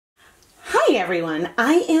Hi everyone,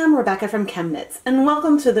 I am Rebecca from ChemKnits and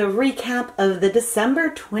welcome to the recap of the December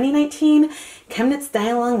 2019 ChemKnits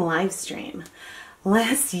Dye-Along live stream.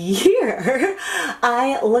 Last year,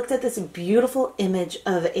 I looked at this beautiful image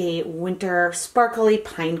of a winter sparkly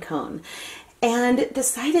pine cone and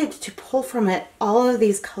decided to pull from it all of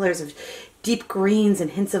these colors of deep greens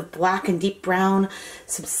and hints of black and deep brown,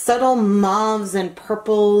 some subtle mauves and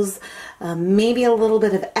purples, maybe a little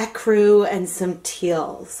bit of ecru and some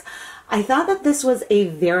teals. I thought that this was a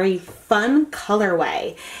very fun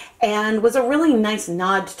colorway and was a really nice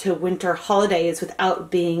nod to winter holidays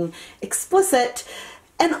without being explicit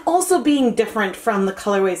and also being different from the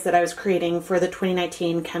colorways that I was creating for the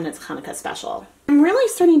 2019 ChemKnits Hanukkah special. I'm really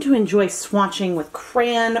starting to enjoy swatching with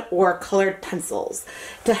crayon or colored pencils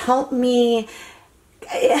to help me.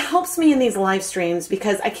 It helps me in these live streams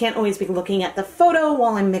because I can't always be looking at the photo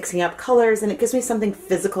while I'm mixing up colors, and it gives me something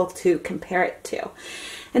physical to compare it to.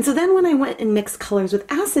 And so then when I went and mixed colors with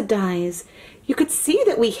acid dyes, you could see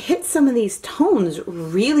that we hit some of these tones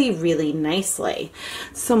really, really nicely.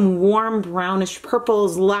 Some warm brownish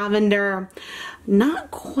purples, lavender,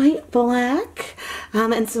 not quite black,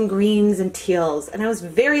 and some greens and teals. And I was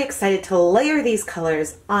very excited to layer these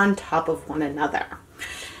colors on top of one another.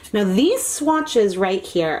 Now these swatches right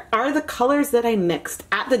here are the colors that I mixed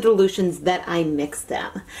at the dilutions that I mixed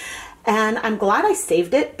them. And I'm glad I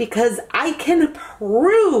saved it because I can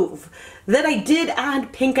prove that I did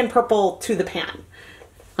add pink and purple to the pan.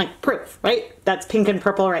 Like proof, right? That's pink and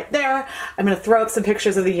purple right there. I'm gonna throw up some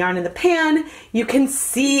pictures of the yarn in the pan. You can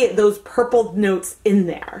see those purple notes in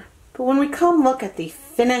there. But when we come look at the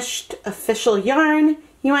finished official yarn,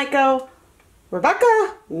 you might go,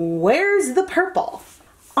 Rebecca, where's the purple?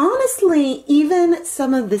 Honestly, even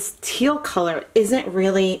some of this teal color isn't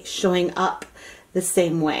really showing up the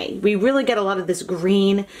same way. We really get a lot of this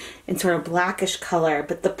green and sort of blackish color,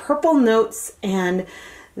 but the purple notes and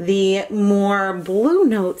the more blue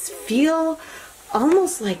notes feel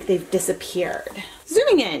almost like they've disappeared.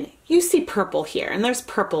 Zooming in, you see purple here and there's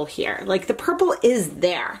purple here. Like the purple is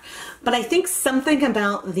there, but I think something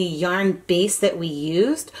about the yarn base that we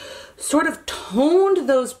used sort of toned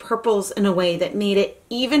those purples in a way that made it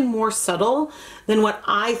even more subtle than what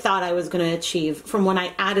I thought I was going to achieve from when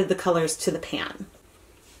I added the colors to the pan.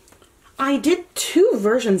 I did two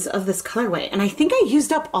versions of this colorway and I think I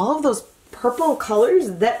used up all of those purple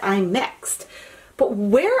colors that I mixed. But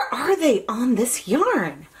where are they on this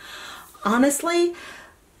yarn? Honestly,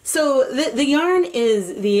 so the yarn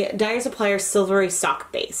is the Dyer Supplier Silvery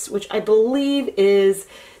Sock Base, which I believe is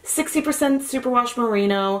 60% superwash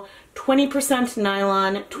merino, 20%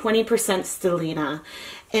 nylon, 20% stellina,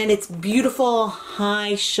 and it's beautiful,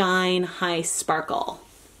 high shine, high sparkle.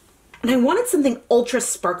 And I wanted something ultra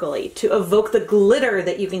sparkly to evoke the glitter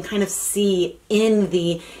that you can kind of see in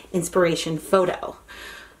the inspiration photo.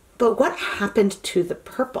 But what happened to the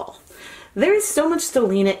purple? There is so much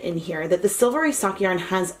stellina in here that the silvery sock yarn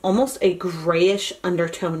has almost a grayish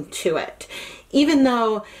undertone to it, even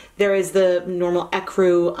though there is the normal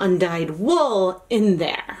ecru undyed wool in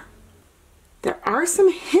there. There are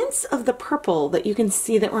some hints of the purple that you can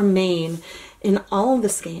see that remain in all of the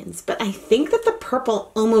skeins, but I think that the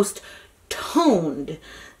purple almost toned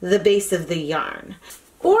the base of the yarn.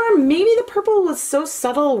 Or maybe the purple was so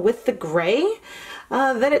subtle with the gray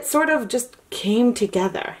that it sort of just came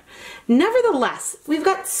together. Nevertheless, we've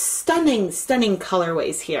got stunning, stunning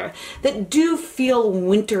colorways here that do feel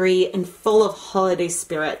wintry and full of holiday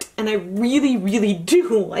spirit, and I really, really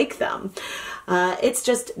do like them. It's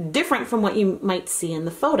just different from what you might see in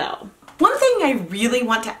the photo. One thing I really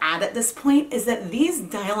want to add at this point is that these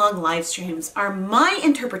Dye-Along live streams are my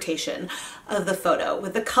interpretation of the photo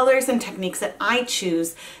with the colors and techniques that I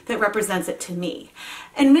choose that represents it to me.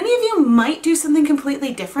 And many of you might do something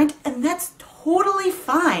completely different, and that's totally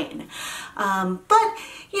fine. But,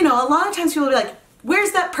 you know, a lot of times people will be like,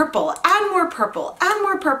 where's that purple? Add more purple, add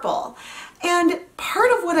more purple. And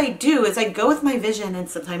part of what I do is I go with my vision, and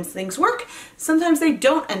sometimes things work, sometimes they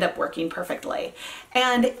don't end up working perfectly.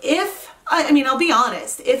 And I'll be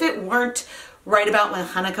honest, if it weren't right about when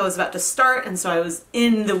Hanukkah was about to start and so I was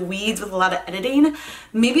in the weeds with a lot of editing,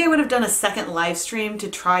 maybe I would have done a second live stream to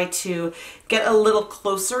try to get a little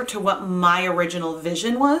closer to what my original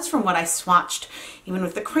vision was from what I swatched, even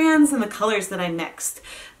with the crayons and the colors that I mixed.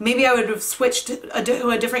 Maybe I would have switched to a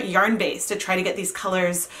different yarn base to try to get these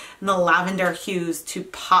colors and the lavender hues to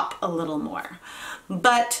pop a little more.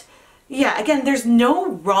 But yeah, again, there's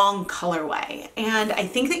no wrong colorway, and I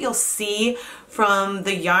think that you'll see from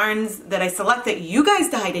the yarns that I select that you guys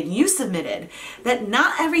dyed and you submitted that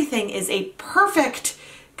not everything is a perfect,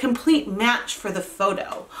 complete match for the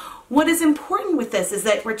photo. What is important with this is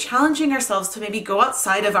that we're challenging ourselves to maybe go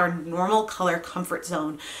outside of our normal color comfort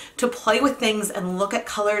zone, to play with things and look at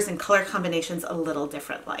colors and color combinations a little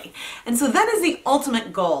differently. And so that is the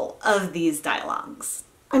ultimate goal of these dye-alongs.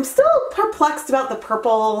 I'm still perplexed about the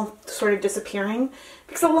purple sort of disappearing,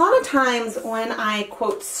 because a lot of times when I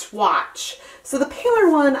quote swatch, so the paler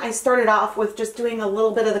one, I started off with just doing a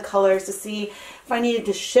little bit of the colors to see if I needed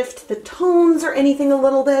to shift the tones or anything a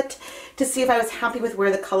little bit to see if I was happy with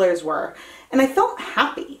where the colors were. And I felt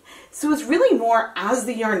happy. So it was really more as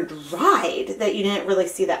the yarn dried that you didn't really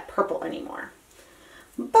see that purple anymore.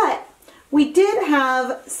 But we did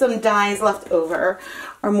have some dyes left over,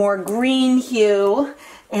 our more green hue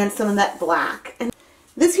and some of that black. And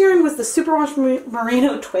this yarn was the Superwash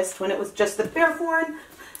Merino twist when it was just the Fairthorn.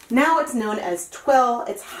 Now it's known as Twill.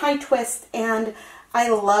 It's high twist, and I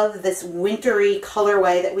love this wintry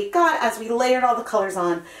colorway that we got as we layered all the colors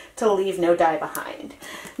on to leave no dye behind.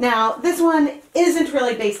 Now, this one isn't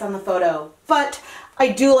really based on the photo, but I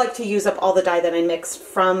do like to use up all the dye that I mix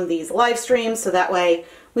from these live streams, so that way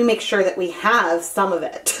we make sure that we have some of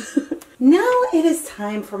it. Now it is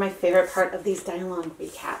time for my favorite part of these dye-along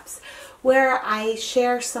recaps, where I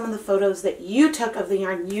share some of the photos that you took of the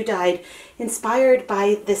yarn you dyed, inspired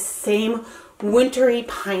by this same wintry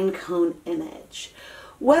pine cone image.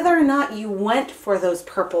 Whether or not you went for those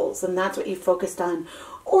purples and that's what you focused on,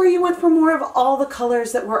 or you went for more of all the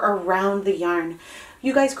colors that were around the yarn,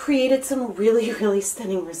 you guys created some really, really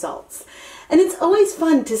stunning results. And it's always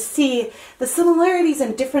fun to see the similarities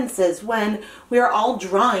and differences when we are all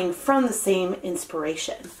drawing from the same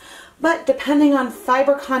inspiration. But depending on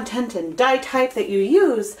fiber content and dye type that you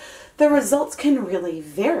use, the results can really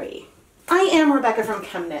vary. I am Rebecca from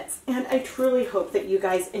ChemKnits, and I truly hope that you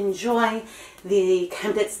guys enjoy the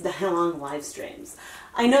ChemKnits dye-along live streams.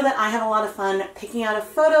 I know that I have a lot of fun picking out a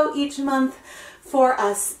photo each month for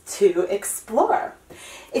us to explore.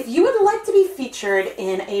 If you would like to be featured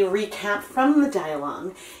in a recap from the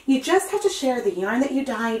dye-along, you just have to share the yarn that you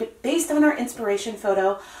dyed based on our inspiration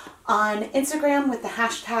photo on Instagram with the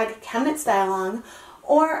hashtag ChemKnits dye-along,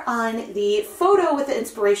 or on the photo with the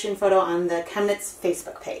inspiration photo on the ChemKnits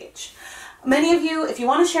Facebook page. Many of you, if you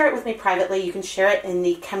want to share it with me privately, you can share it in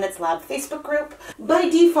the ChemKnits Lab Facebook group. By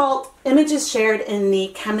default, images shared in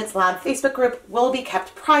the ChemKnits Lab Facebook group will be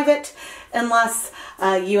kept private unless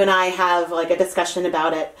you and I have like a discussion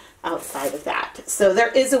about it outside of that. So there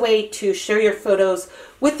is a way to share your photos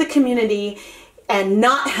with the community and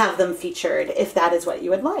not have them featured if that is what you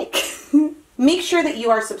would like. Make sure that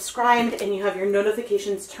you are subscribed and you have your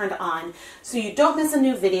notifications turned on so you don't miss a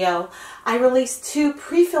new video. I release 2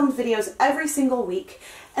 pre-filmed videos every single week,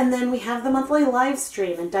 and then we have the monthly live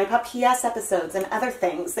stream and Dye Pop PS episodes and other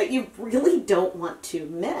things that you really don't want to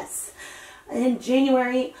miss. In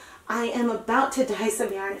January, I am about to dye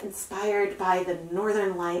some yarn inspired by the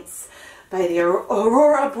Northern Lights, by the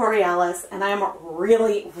Aurora Borealis, and I am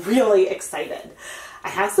really, really excited. I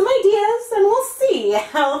have some ideas and we'll see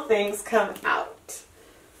how things come out.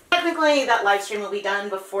 Technically, that live stream will be done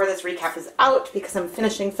before this recap is out because I'm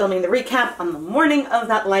finishing filming the recap on the morning of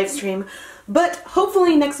that live stream. But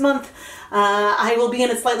hopefully next month I will be in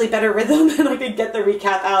a slightly better rhythm and I can get the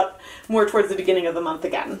recap out more towards the beginning of the month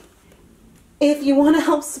again. If you want to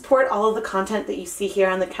help support all of the content that you see here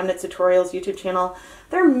on the ChemKnits Tutorials YouTube channel,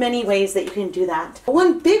 there are many ways that you can do that.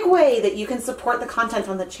 One big way that you can support the content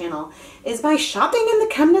on the channel is by shopping in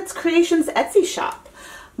the ChemKnits Creations Etsy shop.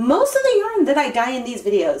 Most of the yarn that I dye in these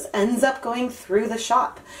videos ends up going through the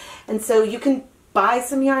shop. And so you can buy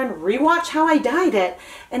some yarn, rewatch how I dyed it,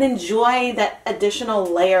 and enjoy that additional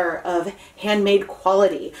layer of handmade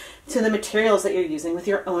quality to the materials that you're using with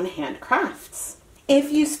your own handcrafts. If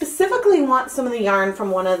you specifically want some of the yarn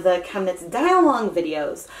from one of the ChemKnits dye-along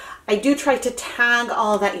videos, I do try to tag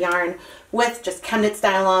all of that yarn with just ChemKnits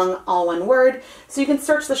dye-along, all one word, so you can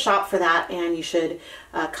search the shop for that and you should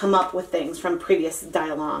come up with things from previous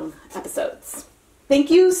dye-along episodes. Thank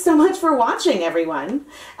you so much for watching, everyone.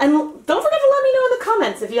 And don't forget to let me know in the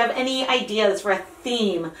comments if you have any ideas for a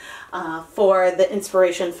theme for the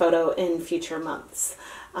inspiration photo in future months.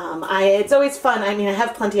 It's always fun. I mean, I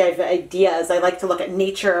have plenty of ideas. I like to look at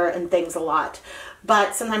nature and things a lot,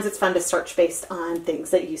 but sometimes it's fun to search based on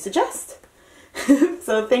things that you suggest.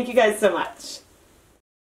 So thank you guys so much.